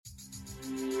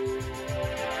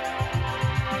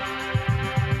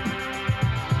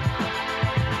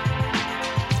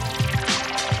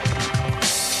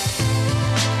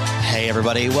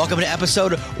everybody. Welcome to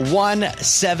episode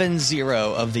 170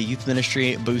 of the Youth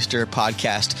Ministry Booster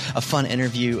podcast. A fun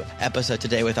interview episode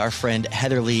today with our friend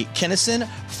Heather Lee Kennison,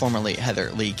 formerly Heather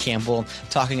Lee Campbell,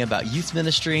 talking about youth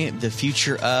ministry, the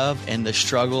future of, and the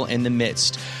struggle in the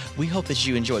midst. We hope that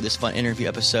you enjoyed this fun interview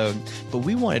episode, but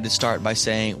we wanted to start by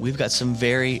saying we've got some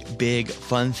very big,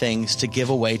 fun things to give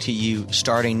away to you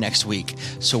starting next week.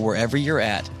 So wherever you're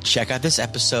at, check out this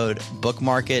episode,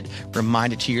 bookmark it,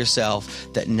 remind it to yourself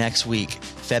that next week,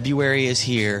 February is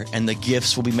here and the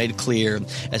gifts will be made clear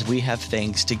as we have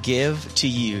things to give to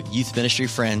you, youth ministry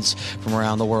friends from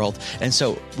around the world. And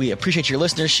so we appreciate your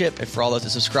listenership, and for all those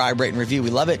that subscribe, rate, and review, we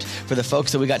love it. For the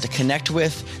folks that we got to connect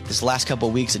with this last couple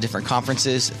of weeks at different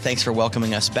conferences, thanks for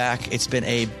welcoming us back. It's been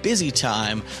a busy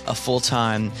time, a full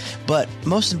time, but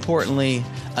most importantly,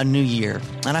 a new year.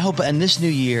 And I hope in this new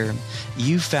year,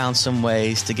 you found some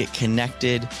ways to get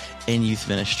connected in youth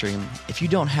ministry. If you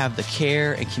don't have the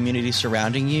care and community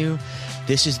surrounding you,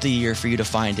 this is the year for you to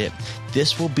find it.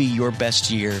 This will be your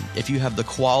best year if you have the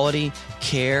quality,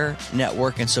 care,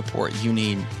 network, and support you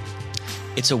need.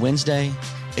 It's a Wednesday,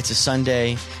 it's a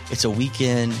Sunday, it's a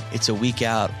weekend, it's a week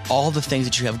out, all the things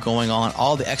that you have going on,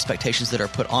 all the expectations that are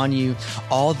put on you,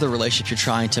 all the relationships you're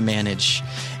trying to manage.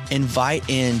 Invite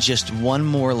in just one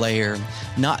more layer,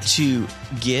 not to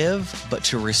give, but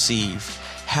to receive.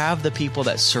 Have the people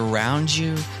that surround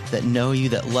you, that know you,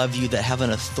 that love you, that have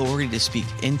an authority to speak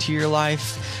into your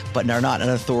life, but are not an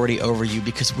authority over you,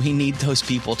 because we need those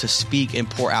people to speak and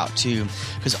pour out to,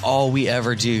 because all we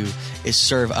ever do is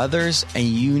serve others, and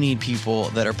you need people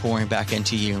that are pouring back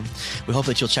into you. We hope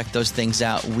that you'll check those things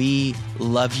out. We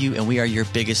love you, and we are your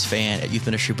biggest fan at Youth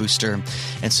Ministry Booster.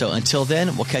 And so until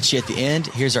then, we'll catch you at the end.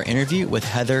 Here's our interview with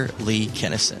Heather Lee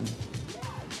Kennison.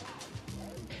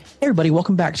 Hey everybody,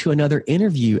 welcome back to another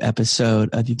interview episode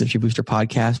of the Youth Ministry Booster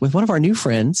podcast with one of our new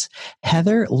friends,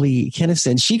 Heather Lee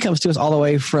Kennison. She comes to us all the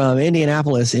way from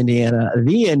Indianapolis, Indiana,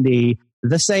 the Indy,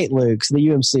 the St. Luke's, the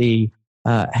UMC.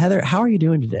 Heather, how are you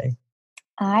doing today?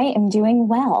 I am doing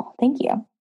well. Thank you.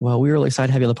 Well, we're really excited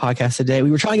to have you on the podcast today. We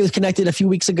were trying to get this connected a few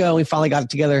weeks ago, and we finally got it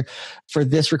together for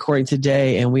this recording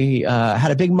today. And we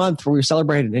had a big month where we were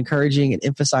celebrating, encouraging, and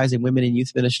emphasizing women in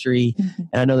youth ministry. Mm-hmm.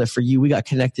 And I know that for you, we got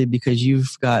connected because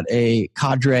you've got a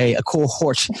cadre, a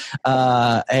cohort,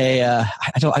 I'm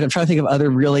trying to think of other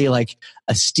really like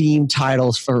esteemed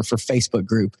titles for Facebook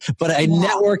group, but a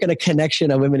network and a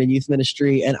connection of women in youth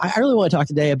ministry. And I really want to talk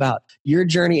today about your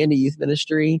journey into youth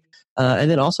ministry.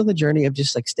 And then also the journey of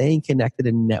just like staying connected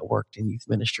and networked in youth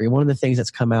ministry. One of the things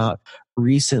that's come out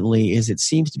recently is it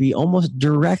seems to be almost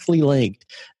directly linked.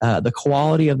 The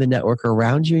quality of the network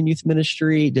around you in youth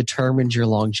ministry determines your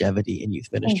longevity in youth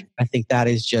ministry. I think that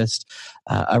is just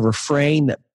a refrain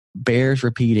that bears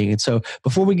repeating. And so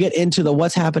before we get into the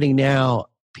what's happening now,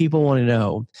 people want to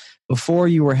know, before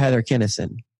you were Heather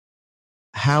Kennison,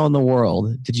 how in the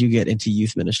world did you get into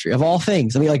youth ministry? Of all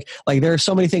things, I mean, like there are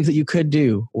so many things that you could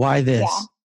do. Why this?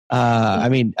 Yeah. I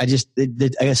mean, I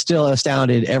get still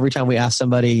astounded every time we ask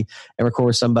somebody and record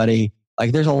with somebody.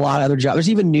 Like, there's a lot of other jobs. There's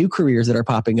even new careers that are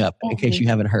popping up. In case you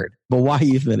haven't heard. But why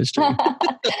youth ministry?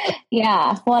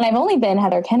 Yeah. Well, and I've only been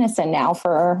Heather Kennison now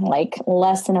for like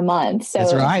less than a month. So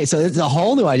that's right. So it's a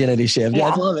whole new identity shift. Yeah,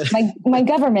 I love it. My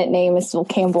government name is still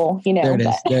Campbell. You know. There it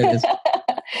is. There it is.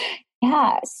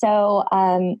 Yeah. So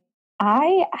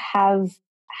I have,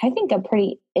 I think, a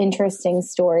pretty interesting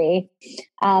story.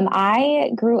 I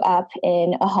grew up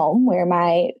in a home where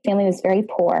my family was very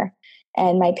poor,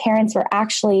 and my parents were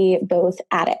actually both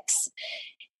addicts.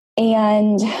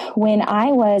 And when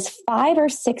I was 5 or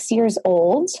 6 years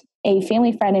old, a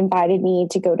family friend invited me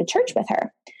to go to church with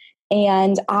her.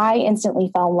 And I instantly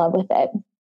fell in love with it.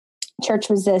 Church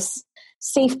was this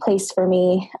safe place for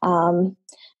me,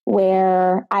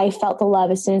 where I felt the love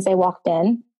as soon as I walked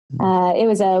in. It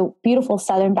was a beautiful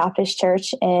Southern Baptist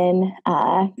church in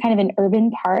kind of an urban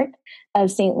part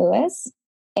of St. Louis.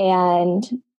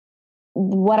 And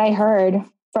what I heard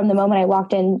from the moment I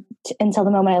walked in until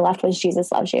the moment I left was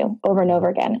Jesus loves you, over and over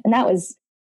again. And that was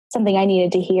something I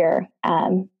needed to hear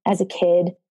as a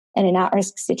kid in an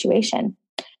at-risk situation.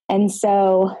 And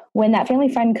so when that family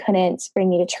friend couldn't bring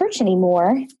me to church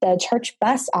anymore, the church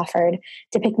bus offered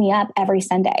to pick me up every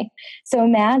Sunday. So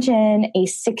imagine a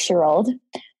 6-year-old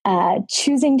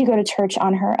choosing to go to church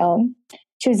on her own,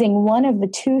 choosing one of the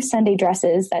 2 Sunday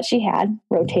dresses that she had,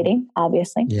 rotating,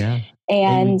 obviously. Yeah.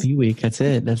 And week. That's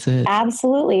it.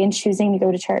 Absolutely. And choosing to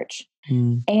go to church.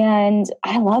 And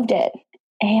I loved it.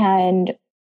 And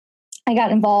I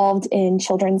got involved in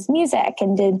children's music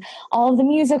and did all of the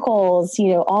musicals,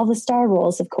 all the star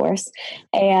roles, of course.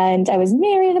 And I was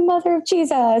Mary, the mother of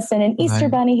Jesus, and an Easter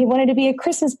bunny who wanted to be a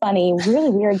Christmas bunny. Really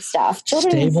weird stuff.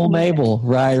 Stable Mabel.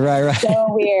 Right. So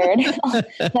weird. I'll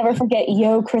never forget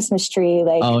Yo Christmas Tree.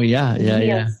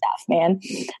 Weird stuff, man.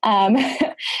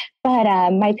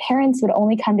 But my parents would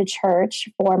only come to church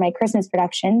for my Christmas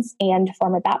productions and for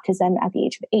my baptism at the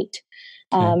age of 8.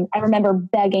 I remember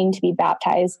begging to be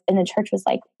baptized, and the church was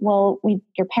like, well,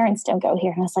 your parents don't go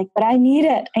here. And I was like, but I need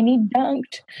it. I need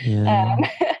dunked. Yeah.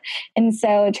 And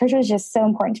so church was just so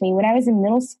important to me. When I was in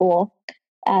middle school,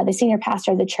 the senior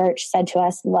pastor of the church said to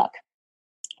us, look,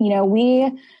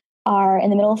 we are in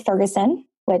the middle of Ferguson,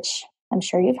 which I'm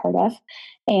sure you've heard of,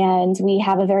 and we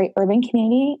have a very urban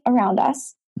community around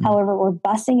us. However, we're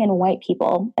busing in white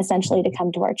people essentially to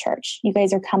come to our church. You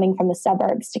guys are coming from the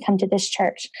suburbs to come to this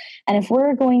church. And if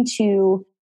we're going to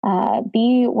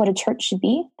be what a church should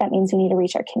be, that means we need to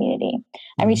reach our community.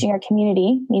 And reaching our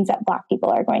community means that Black people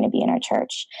are going to be in our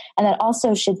church. And that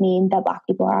also should mean that Black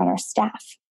people are on our staff.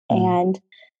 And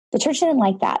the church didn't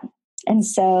like that. And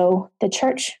so the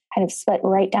church kind of split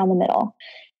right down the middle.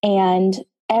 And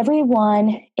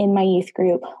everyone in my youth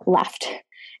group left.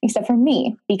 Except for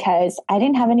me, because I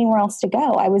didn't have anywhere else to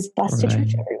go. I was bused to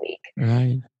church every week.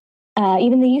 Right.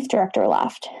 Even the youth director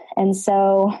left. And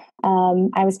so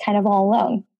I was kind of all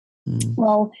alone.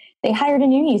 Well, they hired a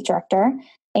new youth director,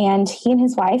 and he and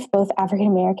his wife, both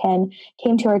African-American,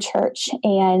 came to our church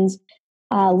and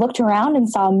looked around and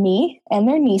saw me and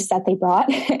their niece that they brought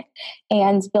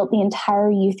and built the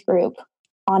entire youth group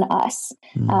on us,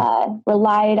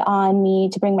 relied on me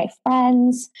to bring my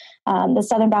friends. The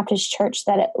Southern Baptist Church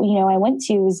that, I went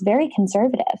to was very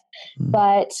conservative,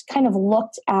 but kind of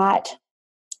looked at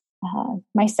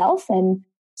myself and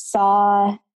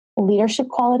saw leadership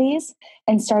qualities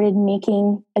and started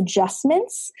making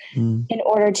adjustments in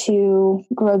order to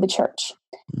grow the church.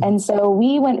 And so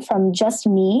we went from just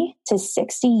me to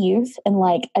 60 youth in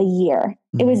like a year.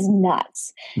 It was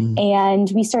nuts.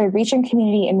 And we started reaching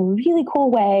community in really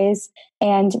cool ways.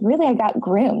 And really, I got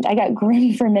groomed.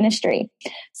 For ministry.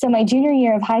 So my junior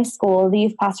year of high school, the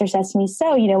youth pastor says to me,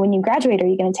 so, when you graduate, are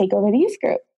you going to take over the youth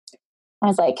group? I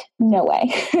was like, no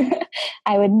way.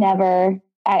 I would never,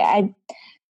 my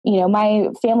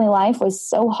family life was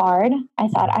so hard. I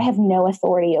thought I have no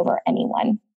authority over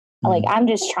anyone. Like, I'm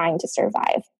just trying to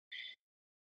survive.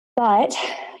 But,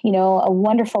 a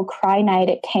wonderful cry night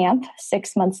at camp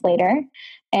 6 months later,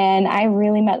 and I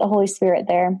really met the Holy Spirit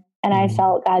there. And I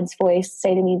felt God's voice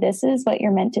say to me, this is what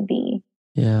you're meant to be.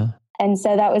 Yeah. And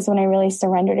so that was when I really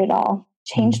surrendered it all,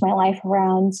 changed my life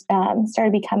around,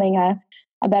 started becoming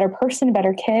a better person, a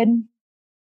better kid.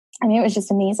 I mean, it was just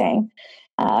amazing.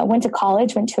 Went to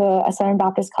college, went to a Southern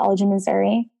Baptist college in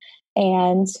Missouri,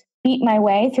 and beat my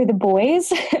way through the boys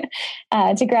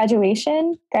to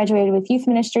graduation, graduated with youth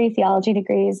ministry, theology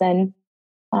degrees. And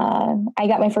I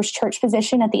got my first church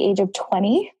position at the age of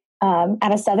 20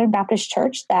 at a Southern Baptist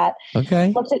church that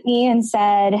looked at me and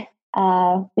said,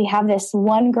 we have this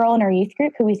one girl in our youth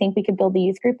group who we think we could build the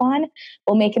youth group on.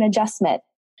 We'll make an adjustment.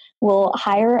 We'll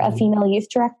hire a female youth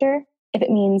director if it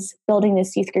means building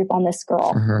this youth group on this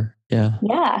girl. For her. Yeah.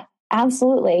 Yeah,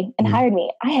 absolutely. And hired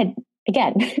me. I had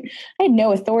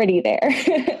no authority there,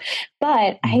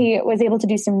 but I was able to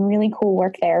do some really cool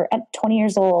work there at 20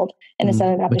 years old in a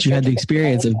Southern Baptist. But you had the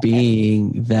experience of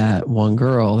being that one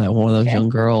girl, that one of those young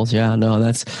girls. Yeah, no,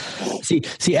 that's see,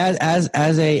 as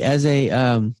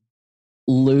a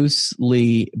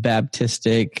loosely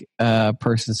Baptistic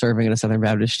person serving in a Southern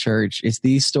Baptist church, it's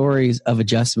these stories of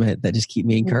adjustment that just keep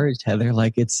me encouraged, Heather.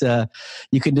 Like it's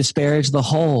you can disparage the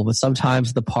whole, but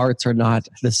sometimes the parts are not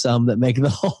the sum that make the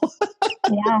whole.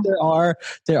 Yeah.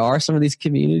 there are some of these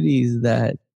communities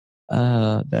that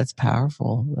that's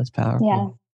powerful. That's powerful. Yeah.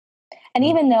 And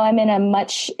even though I'm in a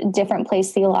much different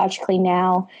place theologically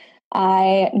now,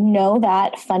 I know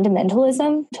that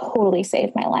fundamentalism totally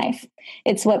saved my life.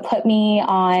 It's what put me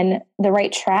on the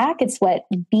right track. It's what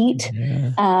beat,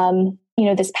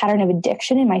 this pattern of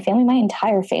addiction in my family. My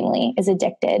entire family is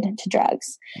addicted to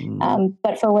drugs.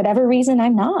 But for whatever reason,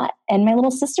 I'm not. And my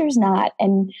little sister's not.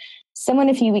 And someone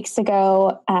a few weeks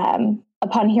ago,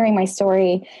 upon hearing my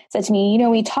story, said to me,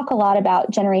 we talk a lot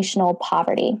about generational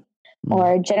poverty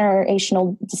or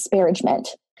generational disparagement.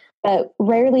 But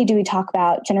rarely do we talk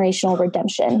about generational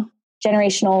redemption,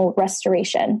 generational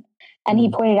restoration. And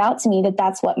he pointed out to me that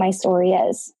that's what my story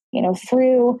is.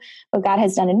 through what God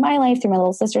has done in my life, through my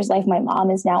little sister's life, my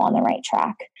mom is now on the right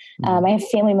track. I have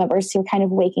family members who are kind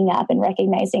of waking up and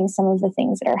recognizing some of the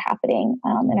things that are happening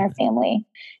in our family.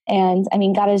 And I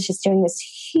mean, God is just doing this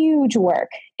huge work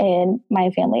in my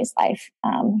family's life,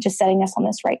 just setting us on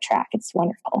this right track. It's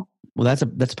wonderful. Well,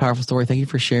 that's a powerful story. Thank you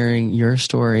for sharing your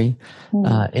story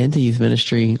into youth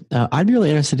ministry. I'd be really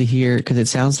interested to hear, because it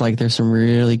sounds like there's some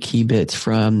really key bits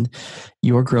from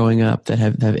your growing up that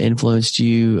have influenced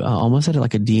you almost at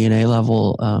like a DNA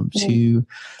level to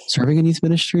serving in youth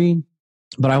ministry.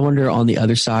 But I wonder on the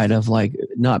other side of like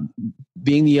not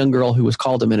being the young girl who was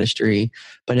called to ministry,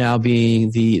 but now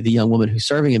being the young woman who's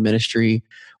serving in ministry.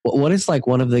 What is like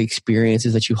one of the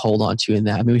experiences that you hold on to in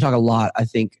that? I mean, we talk a lot, I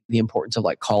think, the importance of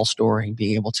like call storing,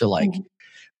 being able to like,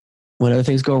 when other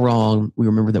things go wrong, we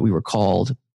remember that we were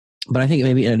called. But I think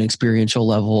maybe at an experiential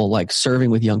level, like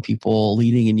serving with young people,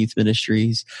 leading in youth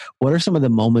ministries, what are some of the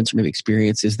moments or maybe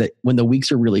experiences that when the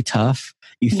weeks are really tough,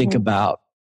 you think about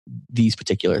these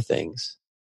particular things?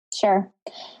 Sure.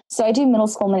 So I do middle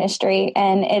school ministry,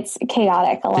 and it's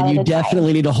chaotic a lot of the time. And you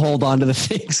definitely need to hold on to the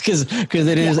things because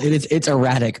it's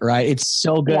erratic, right? It's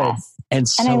so good and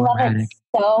so I love erratic. It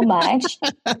so much.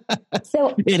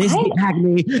 So it is the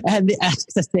acne and the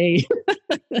ecstasy.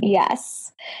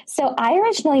 Yes. So I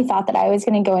originally thought that I was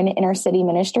going to go into inner city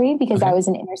ministry because I was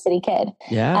an inner city kid.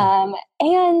 Yeah.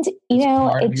 And it's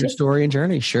part of your story and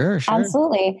journey. Sure.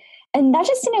 Absolutely. And that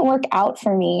just didn't work out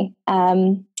for me.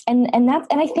 And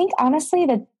I think honestly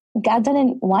that God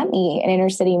didn't want me in inner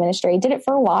city ministry. I did it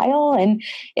for a while and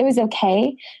it was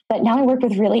okay. But now I work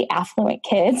with really affluent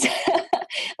kids,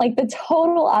 like the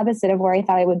total opposite of where I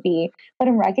thought I would be. What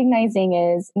I'm recognizing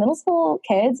is middle school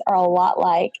kids are a lot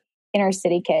like inner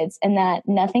city kids, and that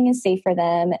nothing is safe for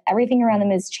them. Everything around them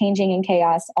is changing in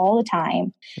chaos all the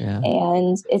time. Yeah.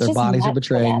 And it's their bodies are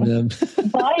betraying them.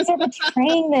 Bodies are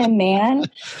betraying them, man.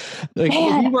 Like,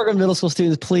 if you work with middle school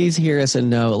students, please hear us and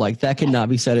know, like, that cannot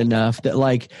be said enough. That,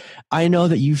 like, I know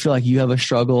that you feel like you have a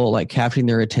struggle, like, capturing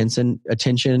their attention,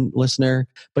 listener,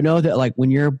 but know that, like,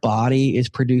 when your body is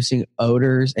producing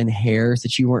odors and hairs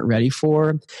that you weren't ready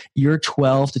for, your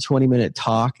 12 to 20 minute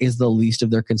talk is the least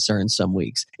of their concerns some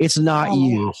weeks. It's not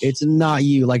you. Gosh. It's not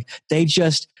you. Like,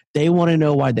 they want to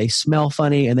know why they smell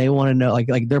funny, and they want to know,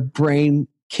 like their brain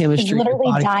chemistry. It's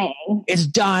literally dying. It's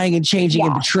dying and changing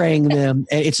and betraying them.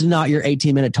 It's not your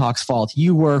 18-minute talk's fault.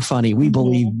 You were funny. We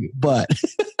believe you, but.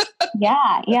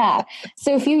 Yeah.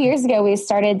 So a few years ago, we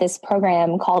started this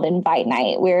program called Invite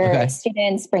Night, where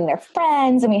students bring their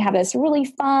friends and we have this really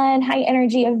fun, high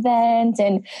energy event.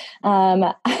 And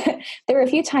there were a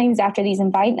few times after these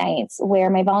Invite Nights where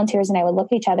my volunteers and I would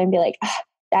look at each other and be like,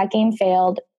 that game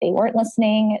failed. They weren't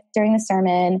listening during the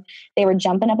sermon. They were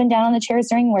jumping up and down on the chairs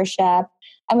during worship.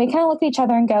 And we kind of look at each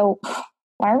other and go,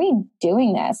 why are we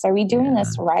doing this? Are we doing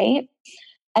this right?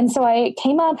 And so I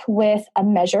came up with a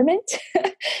measurement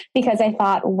because I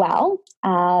thought, well,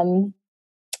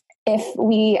 if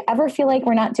we ever feel like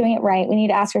we're not doing it right, we need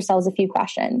to ask ourselves a few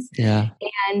questions. Yeah.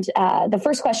 And the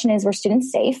first question is, were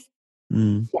students safe?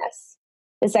 Yes.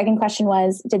 The second question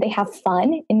was, did they have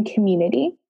fun in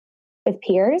community with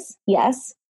peers?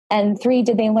 Yes. And 3,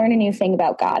 did they learn a new thing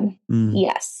about God?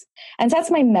 Yes. And so that's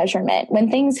my measurement.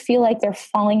 When things feel like they're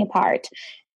falling apart,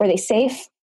 were they safe?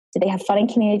 Did they have fun in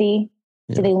community?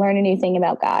 Did they learn a new thing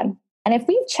about God? And if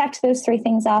we've checked those 3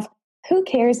 things off, who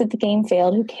cares if the game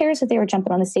failed? Who cares if they were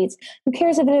jumping on the seats? Who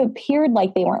cares if it appeared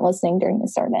like they weren't listening during the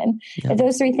sermon? If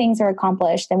those 3 things are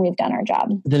accomplished, then we've done our job.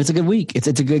 Then it's a good week. It's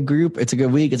a good group. It's a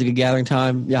good week. It's a good gathering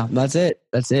time. Yeah, that's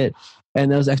it. And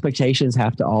those expectations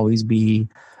have to always be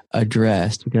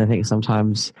addressed, because I think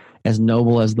sometimes, as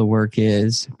noble as the work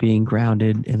is, being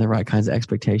grounded in the right kinds of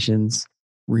expectations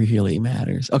really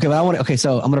matters. Okay, but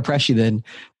so I'm going to press you then,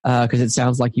 because it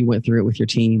sounds like you went through it with your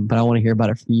team, but I want to hear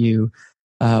about it for you.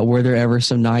 Were there ever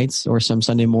some nights or some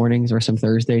Sunday mornings or some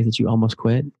Thursdays that you almost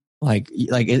quit? Like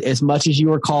as much as you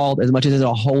were called, as much as it's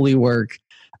a holy work,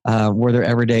 were there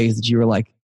ever days that you were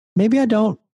like, maybe I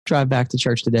don't drive back to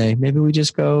church today. Maybe we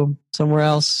just go somewhere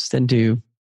else and do.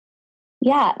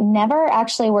 Yeah, never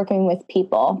actually working with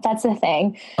people. That's the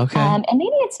thing. Okay. And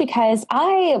maybe it's because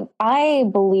I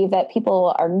believe that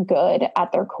people are good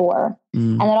at their core,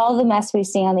 and that all the mess we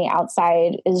see on the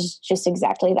outside is just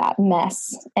exactly that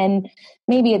mess. And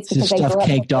maybe it's because just stuff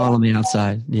caked on the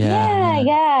outside.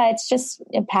 Yeah. It's just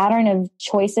a pattern of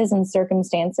choices and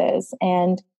circumstances.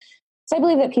 And so I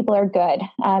believe that people are good.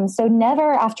 So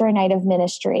never after a night of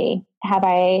ministry have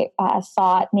I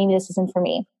thought maybe this isn't for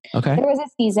me. Okay. There was a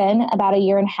season about a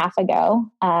year and a half ago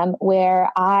where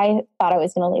I thought I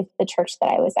was going to leave the church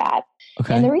that I was at.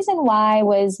 Okay. And the reason why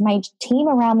was my team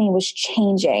around me was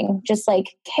changing, just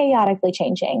like chaotically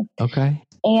changing. Okay.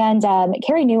 And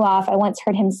Carey Nieuwhof, I once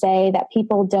heard him say that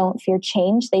people don't fear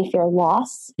change, they fear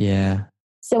loss. Yeah.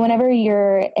 So whenever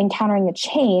you're encountering a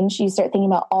change, you start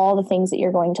thinking about all the things that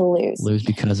you're going to lose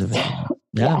because of it.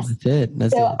 Yeah, yes. That's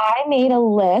it. So I made a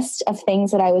list of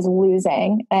things that I was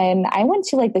losing, and I went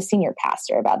to like the senior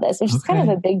pastor about this, which is kind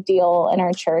of a big deal in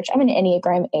our church. I'm an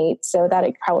Enneagram 8, so that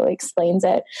probably explains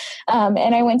it.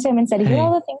 And I went to him and said, "Here are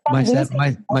all the things I'm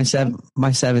losing."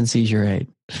 My 7 sees your 8.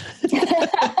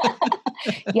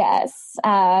 Yes.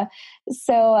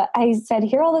 So I said,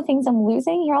 here are all the things I'm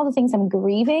losing. Here are all the things I'm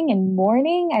grieving and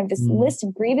mourning. I have this list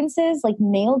of grievances like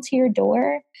nailed to your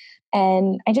door.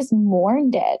 And I just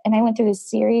mourned it. And I went through this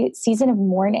season of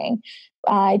mourning.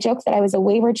 I joked that I was a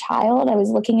wayward child. I was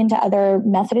looking into other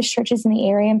Methodist churches in the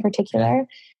area in particular.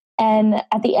 And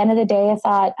at the end of the day, I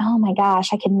thought, oh my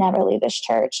gosh, I could never leave this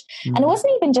church. And it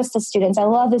wasn't even just the students. I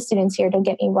love the students here, don't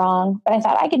get me wrong. But I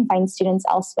thought I can find students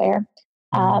elsewhere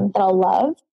that I'll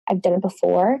love. I've done it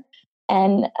before.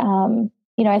 And,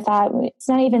 I thought it's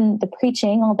not even the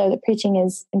preaching, although the preaching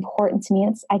is important to me.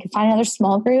 I could find another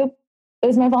small group. It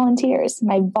was my volunteers.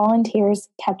 My volunteers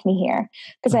kept me here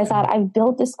because I thought I've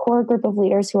built this core group of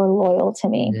leaders who are loyal to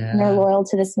me and they're loyal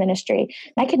to this ministry.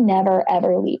 And I could never,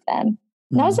 ever leave them.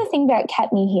 And that was the thing that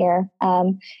kept me here.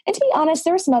 And to be honest,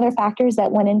 there were some other factors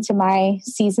that went into my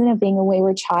season of being a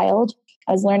wayward child.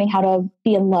 I was learning how to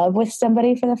be in love with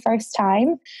somebody for the first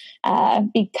time,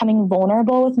 becoming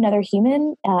vulnerable with another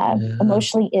human,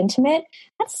 emotionally intimate.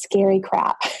 That's scary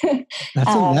crap.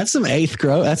 That's some 8th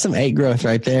growth. That's some 8 growth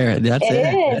right there. That's it.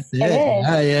 It is.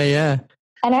 Yeah.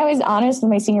 And I was honest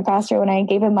with my senior pastor when I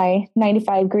gave him my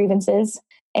 95 grievances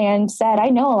and said, I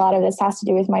know a lot of this has to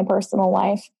do with my personal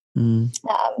life.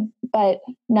 But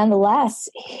nonetheless,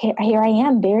 here I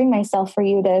am bearing myself for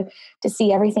you to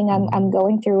see everything I'm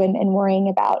going through and worrying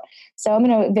about. So I'm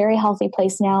in a very healthy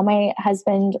place now. My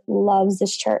husband loves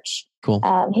this church. Cool.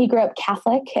 He grew up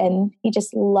Catholic and he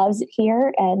just loves it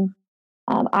here. And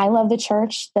I love the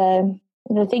church. The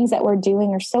things that we're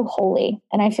doing are so holy,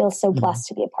 and I feel so blessed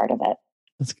to be a part of it.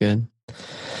 That's good.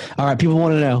 All right. People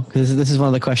want to know, because this is one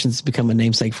of the questions that's become a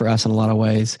namesake for us in a lot of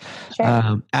ways.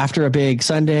 Sure. After a big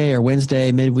Sunday or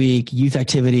Wednesday, midweek, youth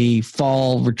activity,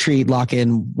 fall, retreat,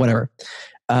 lock-in, whatever,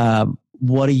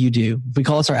 what do you do? We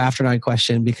call this our after 9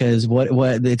 question because what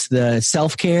it's the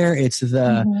self-care. It's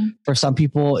for some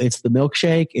people, it's the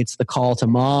milkshake. It's the call to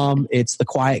mom. It's the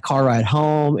quiet car ride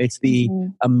home. It's the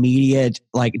immediate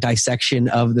like dissection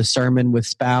of the sermon with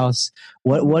spouse.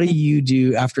 What do you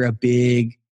do after a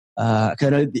big,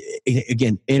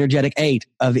 again, energetic 8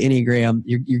 of the Enneagram?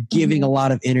 You're giving a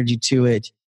lot of energy to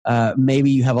it. Maybe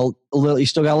you have a little, you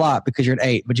still got a lot because you're an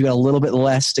 8, but you got a little bit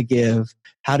less to give.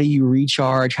 How do you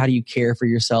recharge? How do you care for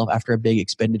yourself after a big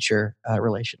expenditure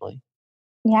relationally?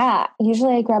 Yeah,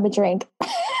 usually I grab a drink.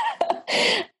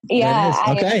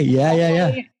 Okay.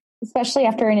 Yeah. Especially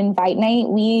after an invite night,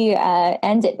 we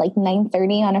end at like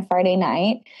 9:30 on a Friday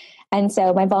night. And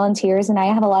so my volunteers and I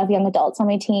have a lot of young adults on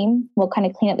my team. We'll kind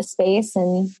of clean up the space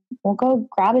and we'll go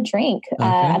grab a drink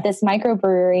at this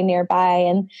microbrewery nearby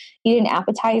and eat an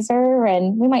appetizer.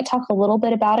 And we might talk a little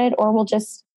bit about it, or we'll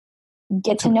just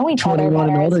get to know each other. 21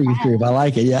 and older youth group. I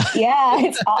like it. Yeah. Yeah,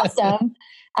 it's awesome.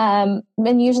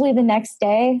 And usually the next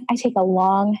day I take a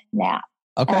long nap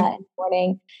in the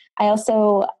morning. I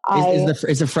also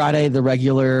is the Friday the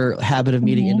regular habit of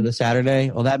meeting into the Saturday?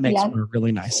 Well, that makes for a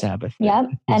really nice Sabbath. Yep.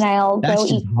 And I'll go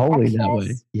eat holy breakfast. That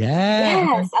way.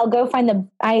 Yeah. Yes. I'll go find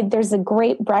there's a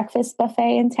great breakfast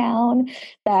buffet in town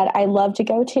that I love to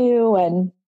go to.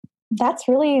 And that's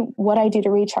really what I do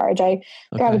to recharge. I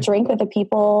grab a drink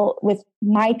with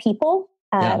my people.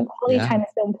 Quality time is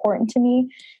so important to me.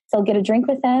 So I'll get a drink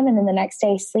with them and then the next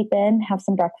day sleep in, have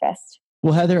some breakfast.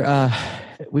 Well, Heather,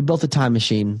 we built a time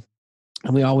machine,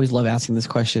 and we always love asking this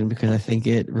question because I think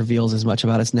it reveals as much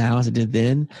about us now as it did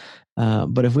then.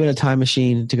 But if we had a time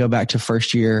machine to go back to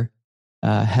first year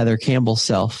Heather Campbell's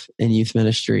self in youth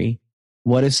ministry,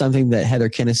 what is something that Heather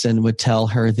Kennison would tell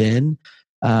her then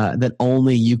that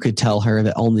only you could tell her,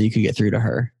 that only you could get through to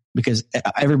her? Because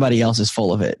everybody else is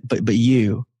full of it, but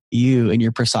you and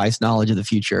your precise knowledge of the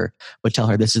future would tell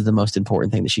her this is the most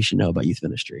important thing that she should know about youth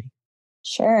ministry.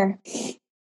 Sure.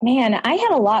 Man, I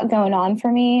had a lot going on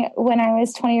for me when I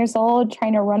was 20 years old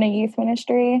trying to run a youth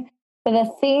ministry. But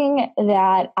the thing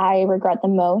that I regret the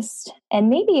most, and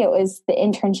maybe it was the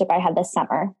internship I had this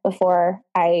summer before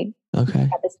I got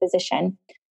this position,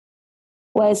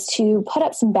 was to put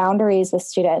up some boundaries with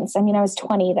students. I mean, I was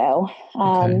 20 though.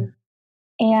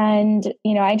 And,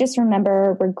 I just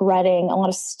remember regretting a lot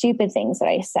of stupid things that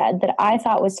I said that I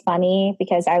thought was funny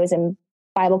because I was in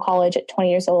Bible college at 20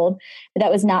 years old, but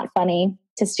that was not funny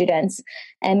to students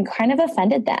and kind of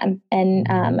offended them and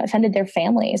offended their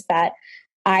families that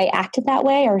I acted that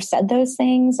way or said those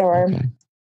things, or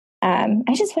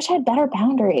I just wish I had better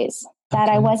boundaries, that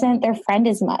I wasn't their friend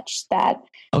as much, that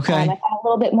I thought a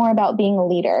little bit more about being a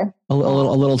leader. A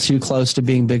little too close to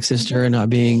being big sister and not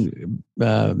being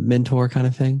mentor kind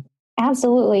of thing.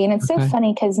 Absolutely. And it's so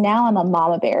funny because now I'm a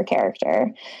mama bear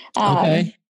character.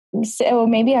 So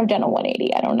maybe I've done a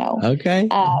 180. I don't know.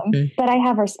 But I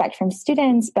have respect from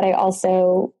students, but I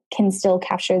also can still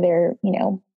capture their,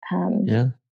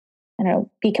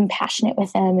 be compassionate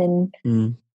with them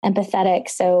and empathetic.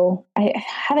 So I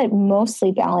have it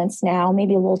mostly balanced now,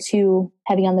 maybe a little too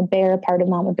heavy on the bear part of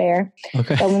mama bear.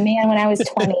 So man, when I was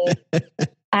 20,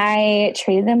 I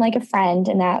treated them like a friend,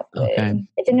 and that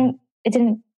it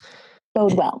didn't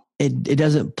bode well. It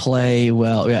doesn't play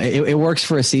well. Yeah, it works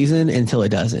for a season until it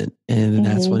doesn't. And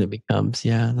that's when it becomes,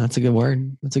 that's a good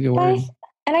word. That's a good word.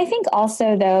 And I think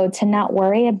also, though, to not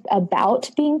worry about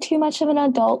being too much of an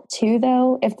adult too,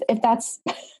 though, if that's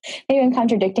maybe I'm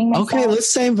contradicting myself.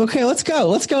 Let's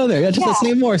go there. Yeah, just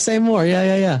say more.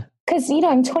 Yeah. Because,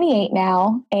 I'm 28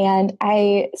 now and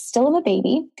I still am a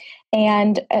baby,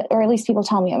 or at least people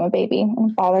tell me I'm a baby.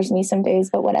 It bothers me some days,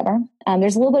 but whatever.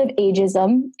 There's a little bit of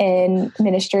ageism in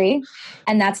ministry,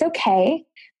 and that's okay.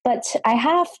 But I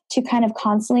have to kind of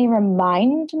constantly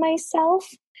remind myself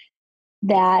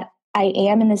that I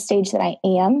am in the stage that I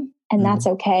am, and that's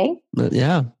okay.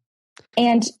 Yeah.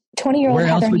 And 20-year-old Where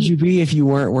Heather, else would you be if you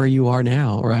weren't where you are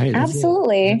now, right?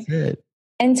 Absolutely. That's it.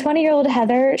 And 20-year-old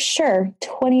Heather, sure,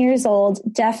 20 years old,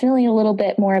 definitely a little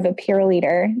bit more of a peer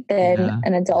leader than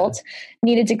an adult,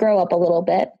 needed to grow up a little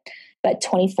bit. But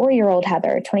 24-year-old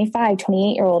Heather, 25,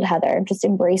 28-year-old Heather, just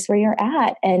embrace where you're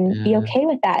at and be okay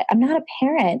with that. I'm not a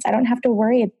parent. I don't have to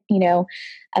worry,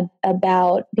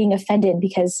 about being offended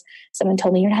because someone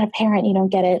told me you're not a parent. You don't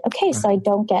get it. Okay. So I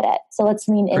don't get it. So let's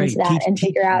lean into that and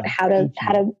figure out how to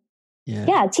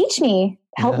teach me,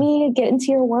 help me get into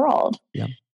your world. Yeah.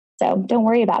 So don't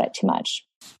worry about it too much.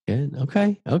 Good.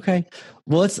 Okay.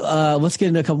 Well, let's get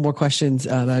into a couple more questions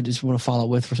that I just want to follow up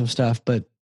with for some stuff. But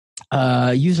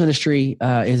youth ministry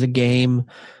is a game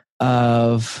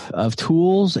of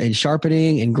tools and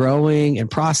sharpening and growing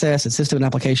and process and system and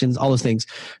applications, all those things.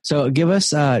 So give us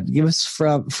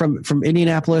from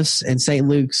Indianapolis and St.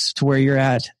 Luke's to where you're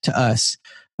at to us.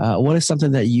 What is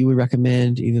something that you would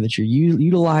recommend, either that you're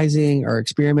utilizing or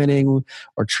experimenting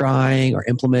or trying or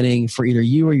implementing for either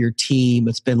you or your team?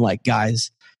 It's been like,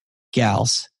 guys,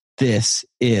 gals, this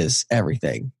is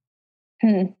everything.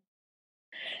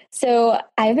 So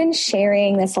I've been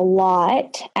sharing this a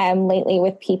lot lately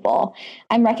with people.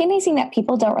 I'm recognizing that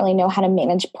people don't really know how to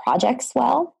manage projects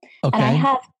well. And I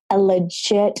have a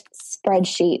legit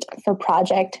spreadsheet for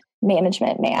project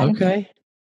management, man. Okay.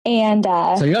 And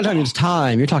so you're not talking just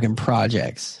time, you're talking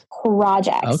projects. So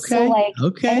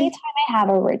anytime I have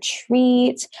a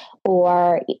retreat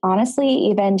or honestly,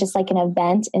 even just like an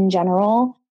event in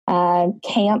general,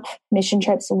 camp, mission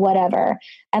trips, whatever,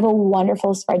 I have a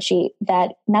wonderful spreadsheet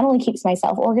that not only keeps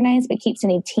myself organized, but keeps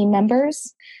any team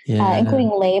members, including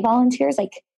lay volunteers,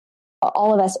 like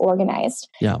all of us organized.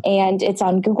 Yeah. And it's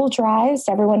on Google Drive,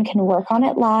 so everyone can work on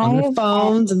it live. On their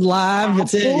phones and live.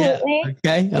 That's it. Yeah.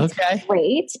 It's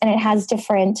great. And it has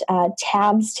different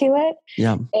tabs to it.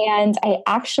 Yeah. And I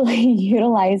actually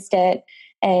utilized it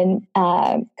and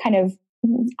kind of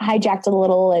hijacked a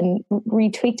little and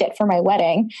retweaked it for my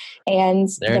wedding. And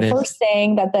the first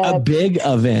thing that a big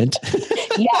event.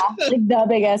 Like the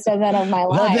biggest event of my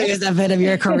life. The biggest event of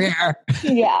your career.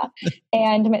 Yeah.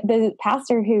 And the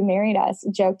pastor who married us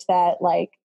joked that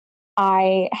like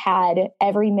I had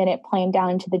every minute planned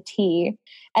down to the T.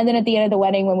 And then at the end of the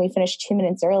wedding, when we finished 2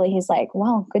 minutes early, he's like,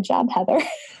 well, good job, Heather.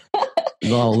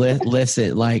 Well,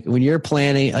 listen, like when you're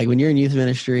planning, like when you're in youth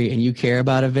ministry and you care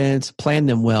about events, plan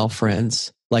them well,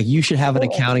 friends. Like you should have an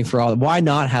accounting for all. Why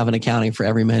not have an accounting for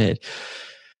every minute?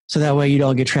 So that way you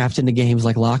don't get trapped into games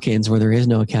like lock-ins where there is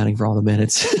no accounting for all the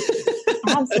minutes.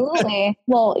 Absolutely.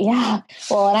 Well, yeah.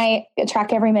 Well, and I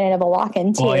track every minute of a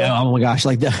lock-in too. Oh my gosh.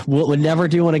 Like we'll never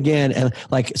do one again. And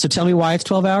like, so tell me why it's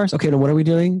 12 hours. Okay. Then what are we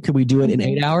doing? Could we do it in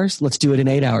 8 hours? Let's do it in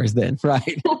 8 hours then.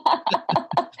 Right.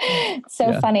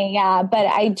 So funny. Yeah. But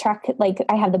I track, like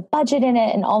I have the budget in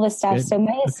it and all this stuff. Good. So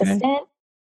my assistant,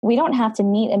 we don't have to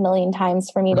meet a million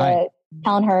times for me to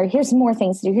telling her, here's more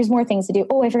things to do. Here's more things to do.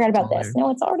 Oh, I forgot about this. No,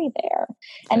 it's already there.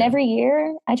 And every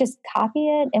year I just copy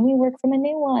it and we work from a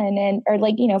new one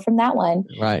from that one.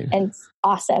 Right. And it's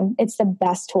awesome. It's the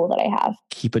best tool that I have.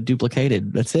 Keep it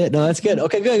duplicated. That's it. No, that's good.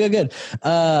 Okay, good.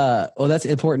 Well, that's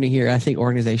important to hear. I think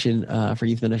organization for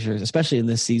youth ministers, especially in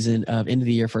this season of end of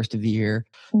the year, first of the year,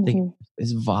 I think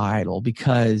is vital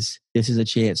because this is a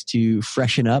chance to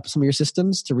freshen up some of your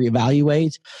systems, to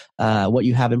reevaluate what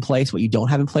you have in place, what you don't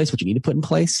have in place, what you need to put in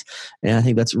place. And I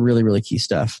think that's really, really key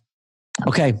stuff.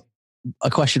 Okay.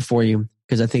 A question for you,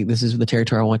 because I think this is the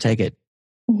territory I want to take it.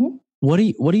 Mm-hmm. What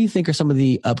do you think are some of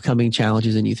the upcoming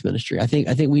challenges in youth ministry? I think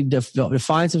we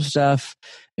defined some stuff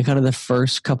in kind of the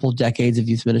first couple decades of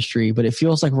youth ministry, but it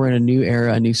feels like we're in a new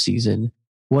era, a new season.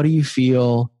 What do you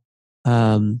feel?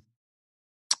 What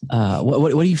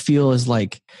do you feel is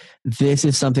like this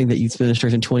is something that youth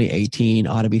ministers in 2018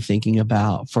 ought to be thinking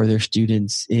about for their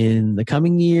students in the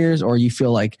coming years, or you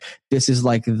feel like this is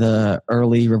like the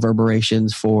early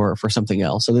reverberations for something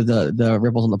else? So the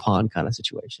ripples on the pond kind of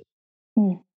situation.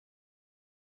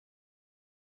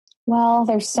 Well,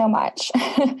 there's so much.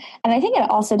 And I think it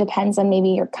also depends on maybe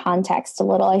your context a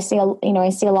little. I see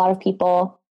a lot of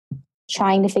people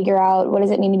trying to figure out what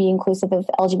does it mean to be inclusive of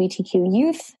LGBTQ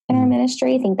youth in our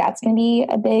ministry. I think that's going to be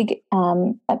a big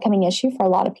upcoming issue for a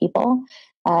lot of people.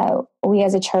 We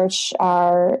as a church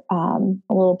are a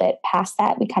little bit past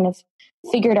that. We kind of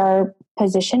figured our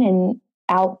position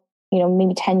out,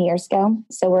 maybe 10 years ago.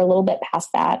 So we're a little bit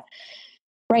past that.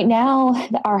 Right now,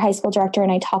 our high school director and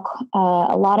I talk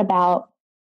a lot about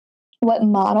what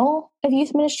model of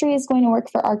youth ministry is going to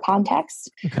work for our context.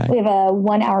 Okay. We have a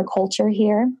 1-hour culture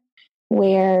here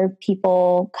where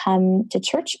people come to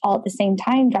church all at the same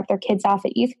time, drop their kids off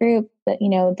at youth group,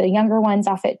 the younger ones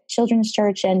off at children's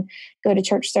church, and go to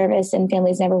church service, and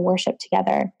families never worship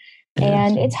together.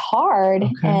 And it's hard,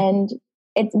 and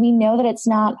we know that it's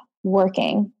not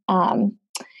working.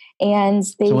 And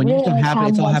they so when really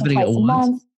it's all happening at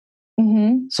once.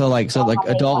 Mm-hmm. So like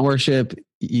adult worship,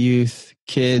 youth,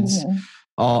 kids,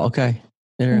 all okay.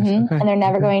 Okay. And they're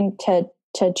never going to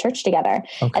church together.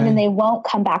 Okay. And then they won't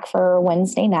come back for a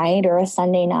Wednesday night or a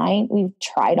Sunday night. We've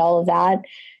tried all of that.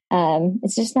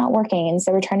 It's just not working. And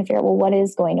so we're trying to figure out, well, what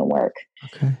is going to work?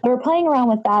 Okay. But we're playing around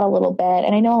with that a little bit.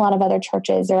 And I know a lot of other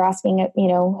churches are asking,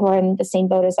 who are in the same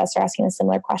boat as us, are asking a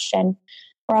similar question.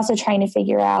 We're also trying to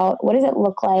figure out, what does it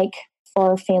look like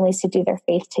for families to do their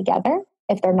faith together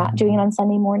if they're not doing it on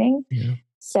Sunday morning? Yeah.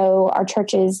 So our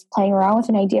church is playing around with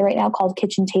an idea right now called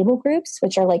kitchen table groups,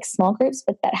 which are like small groups,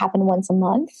 but that happen once a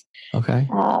month. Okay.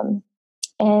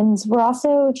 And we're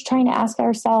also trying to ask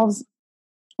ourselves,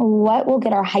 what will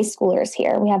get our high schoolers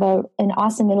here? We have an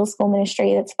awesome middle school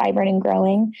ministry that's vibrant and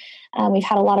growing. We've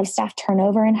had a lot of staff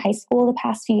turnover in high school the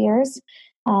past few years,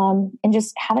 and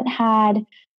just haven't had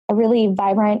a really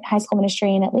vibrant high school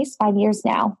ministry in at least 5 years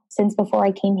now, since before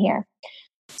I came here.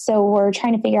 So we're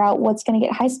trying to figure out what's going to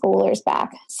get high schoolers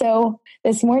back. So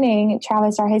this morning,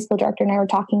 Travis, our high school director, and I were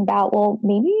talking about, well,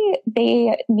 maybe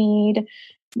they need a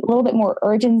little bit more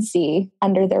urgency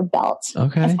under their belt,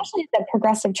 especially the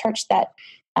progressive church that,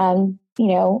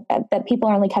 that people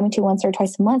are only coming to once or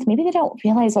twice a month. Maybe they don't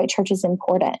realize why church is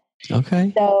important.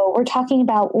 Okay. So we're talking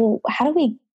about, well, how do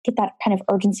we get that kind of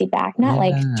urgency back? Not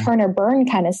like turn or burn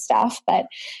kind of stuff, but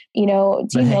you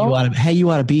want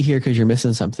to be here because you're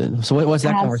missing something. So what's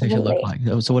that conversation look like?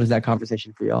 So what is that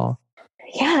conversation for y'all?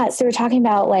 Yeah. So we're talking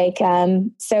about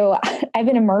so I've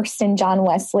been immersed in John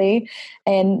Wesley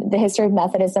and the history of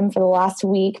Methodism for the last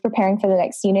week, preparing for the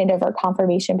next unit of our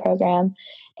confirmation program.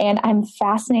 And I'm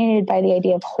fascinated by the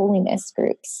idea of holiness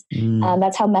groups.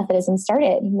 That's how Methodism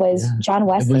started, was John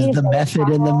Wesley. It was the method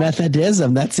in the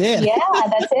Methodism. That's it. Yeah,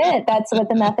 that's it. That's what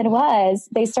the method was.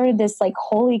 They started this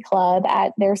holy club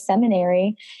at their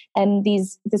seminary. And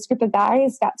this group of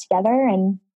guys got together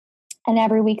and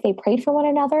every week they prayed for one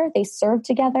another. They served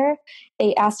together.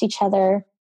 They asked each other,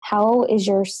 how is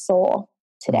your soul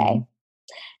today?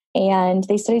 And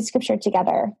they studied scripture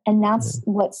together. And that's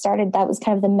what started. That was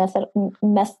kind of the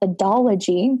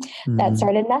methodology that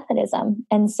started Methodism.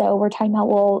 And so we're talking about,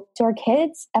 well, do our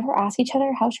kids ever ask each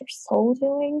other, how's your soul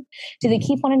doing? Do they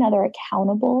keep one another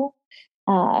accountable?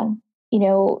 They're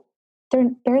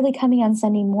barely coming on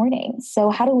Sunday morning. So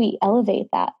how do we elevate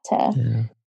that to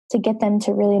get them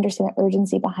to really understand the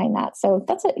urgency behind that? So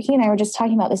that's what he and I were just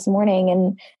talking about this morning.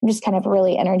 And I'm just kind of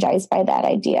really energized by that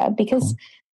idea because,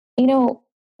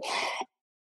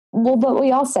 but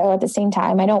we also, at the same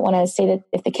time, I don't want to say that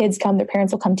if the kids come, their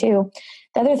parents will come too.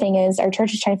 The other thing is our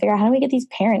church is trying to figure out, how do we get these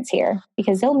parents here?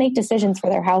 Because they'll make decisions for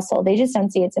their household. They just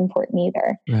don't see it's important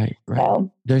either. Right.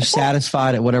 So, they're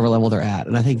satisfied at whatever level they're at.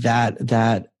 And I think that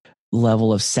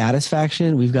level of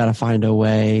satisfaction, we've got to find a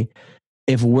way,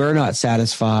 if we're not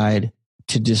satisfied,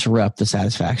 to disrupt the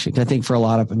satisfaction. I think for a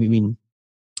lot of,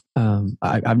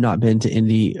 I've not been to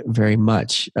Indy very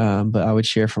much, but I would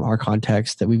share from our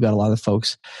context that we've got a lot of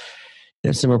folks in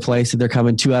a similar place that they're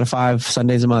coming 2 out of 5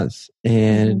 Sundays a month,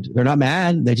 and they're not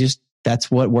mad.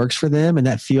 That's what works for them. And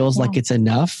that feels like it's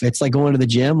enough. It's like going to the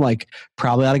gym, like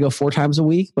probably ought to go 4 times a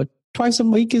week, but twice a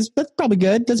week that's probably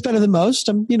good. That's better than most,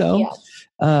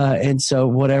 and so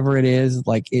whatever it is,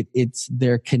 like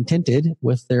they're contented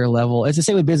with their level. It's the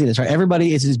same with busyness, right?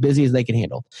 Everybody is as busy as they can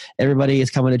handle. Everybody is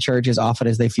coming to church as often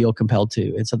as they feel compelled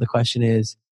to. And so the question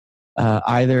is,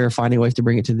 either finding ways to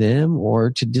bring it to them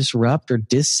or to disrupt or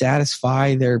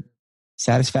dissatisfy their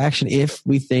satisfaction if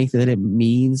we think that it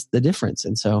means the difference.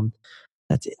 And so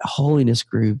that's holiness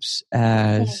groups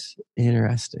as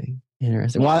interesting.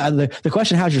 Well, the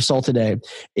question, how's your soul today,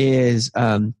 is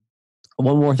one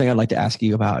more thing I'd like to ask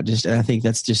you about. And I think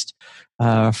that's just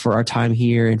for our time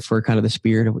here and for kind of the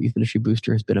spirit of what Youth Ministry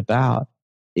Booster has been about,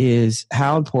 is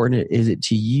how important is it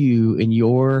to you in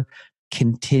your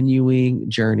continuing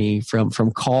journey from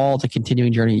call to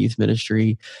continuing journey in youth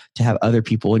ministry to have other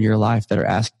people in your life that are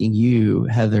asking you,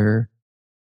 Heather,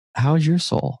 how is your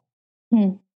soul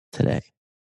today?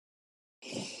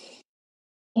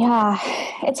 Yeah,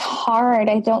 it's hard.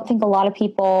 I don't think a lot of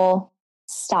people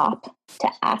stop to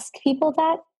ask people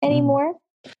that anymore.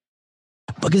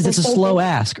 Because it's a slow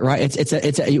ask, right?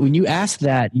 It's when you ask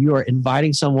that, you are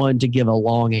inviting someone to give a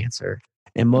long answer,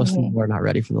 and most people are not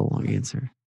ready for the long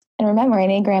answer. And remember,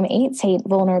 Enneagram 8s hate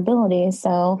vulnerability.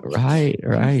 So right.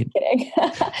 Kidding.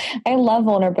 I love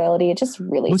vulnerability. It just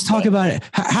really. Let's talk about it.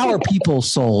 How are people's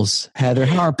souls, Heather?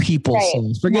 How are people's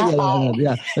souls?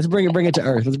 Yeah. Let's bring it to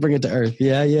earth. Let's bring it to earth.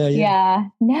 Yeah. Yeah.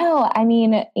 No, I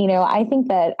mean, I think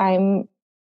that I'm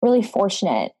really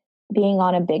fortunate being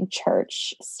on a big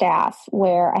church staff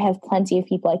where I have plenty of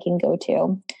people I can go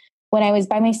to. When I was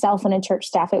by myself on a church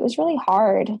staff, it was really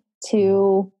hard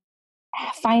to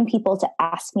find people to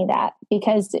ask me that,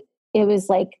 because it was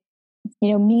like,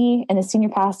 me and the senior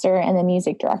pastor and the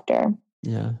music director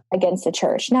against the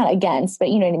church, not against, but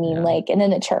you know what I mean? Yeah. Like, and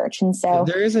then the church. And so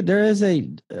there is a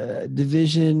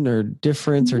division or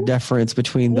difference or deference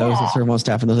between those that serve on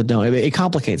staff and those that don't. It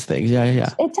complicates things.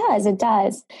 Yeah. It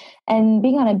does. And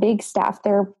being on a big staff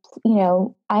there,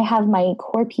 I have my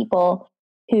core people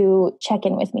who check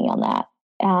in with me on that.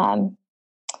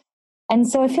 And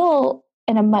so I feel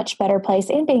in a much better place.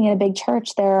 And being in a big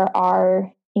church, there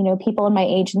are, people in my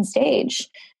age and stage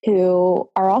who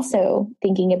are also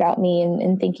thinking about me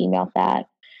and thinking about that.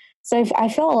 So I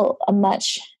feel a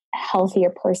much healthier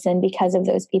person because of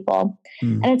those people.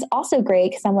 And it's also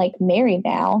great because I'm like married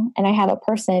now and I have a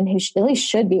person who really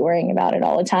should be worrying about it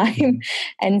all the time.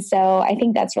 And so I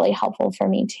think that's really helpful for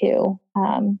me too,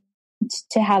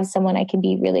 to have someone I can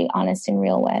be really honest and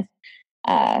real with.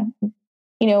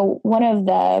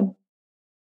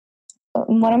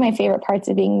 One of my favorite parts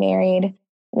of being married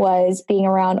was being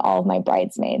around all of my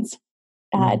bridesmaids.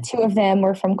 2 of them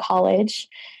were from college.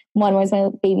 One was my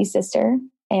baby sister,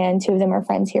 and 2 of them are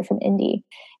friends here from Indy.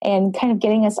 And kind of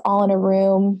getting us all in a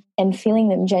room and feeling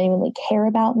them genuinely care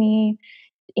about me,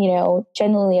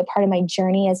 genuinely a part of my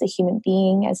journey as a human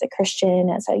being, as a Christian,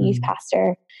 as a youth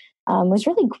pastor, was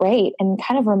really great and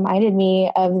kind of reminded me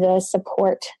of the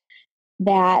support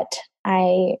that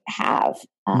I have.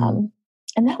 And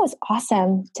that was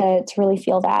awesome to really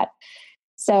feel that.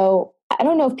 So I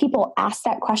don't know if people ask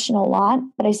that question a lot,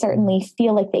 but I certainly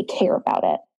feel like they care about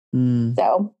it.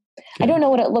 So I don't know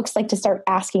what it looks like to start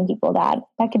asking people that.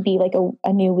 That could be like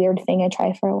a new weird thing I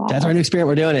try for a while. That's our new experiment.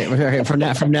 We're doing it. We're from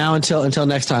now until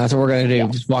next time. That's what we're going to do.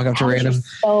 Just walk up to random.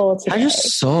 How's your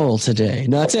soul today?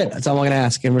 No, that's it. That's all I'm going to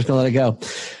ask, and we're just going to let it go.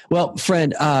 Well,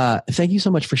 friend, thank you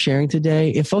so much for sharing today.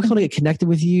 If folks want to get connected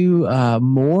with you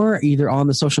more, either on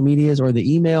the social medias or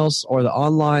the emails or the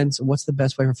onlines, what's the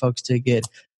best way for folks to get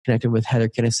connected with Heather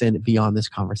Kinnison beyond this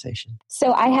conversation?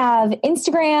 So I have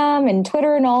Instagram and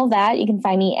Twitter and all that. You can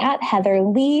find me at Heather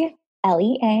Lee,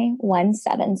 LEA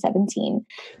 1717.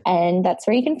 And that's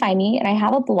where you can find me. And I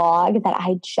have a blog that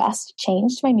I just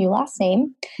changed my new last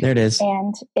name. There it is.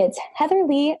 And it's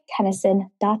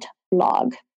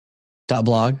heatherleekennison.blog.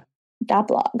 .blog?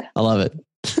 .blog. I love it.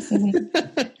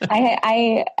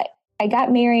 I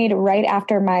got married right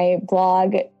after my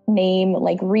blog name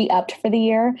re-upped for the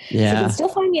year. Yeah. So you can still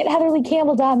find me at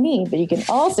heatherleecampbell.me, but you can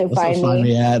also find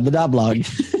me at the .blog.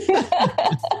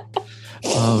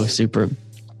 Oh, super.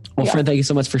 Well, friend, thank you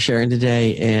so much for sharing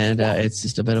today. And it's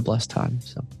just been a blessed time.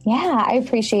 So yeah, I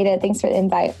appreciate it. Thanks for the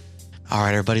invite. All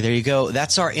right, everybody, there you go.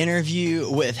 That's our interview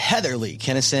with Heather Lee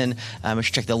Kennison. You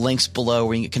should check the links below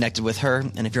where you can get connected with her.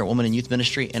 And if you're a woman in youth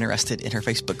ministry interested in her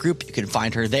Facebook group, you can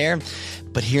find her there.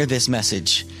 But hear this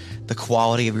message: the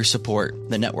quality of your support,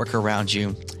 the network around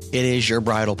you. It is your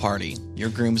bridal party, your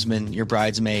groomsmen, your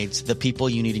bridesmaids, the people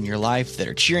you need in your life that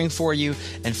are cheering for you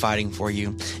and fighting for you.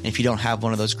 And if you don't have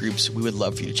one of those groups, we would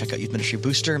love for you to check out Youth Ministry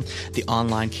Booster, the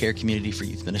online care community for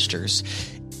youth ministers.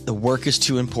 The work is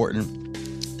too important.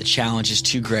 The challenge is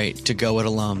too great to go it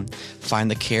alone.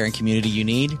 Find the care and community you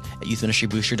need at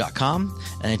youthministrybooster.com.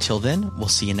 And until then, we'll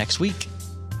see you next week.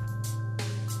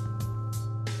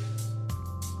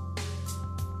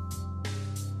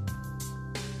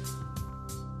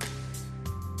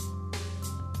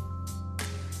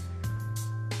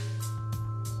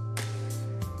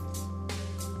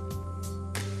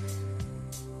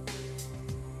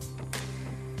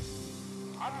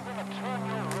 I'm gonna turn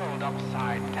your world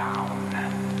upside down.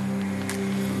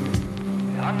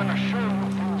 I'm gonna show you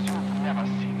things you've never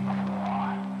seen.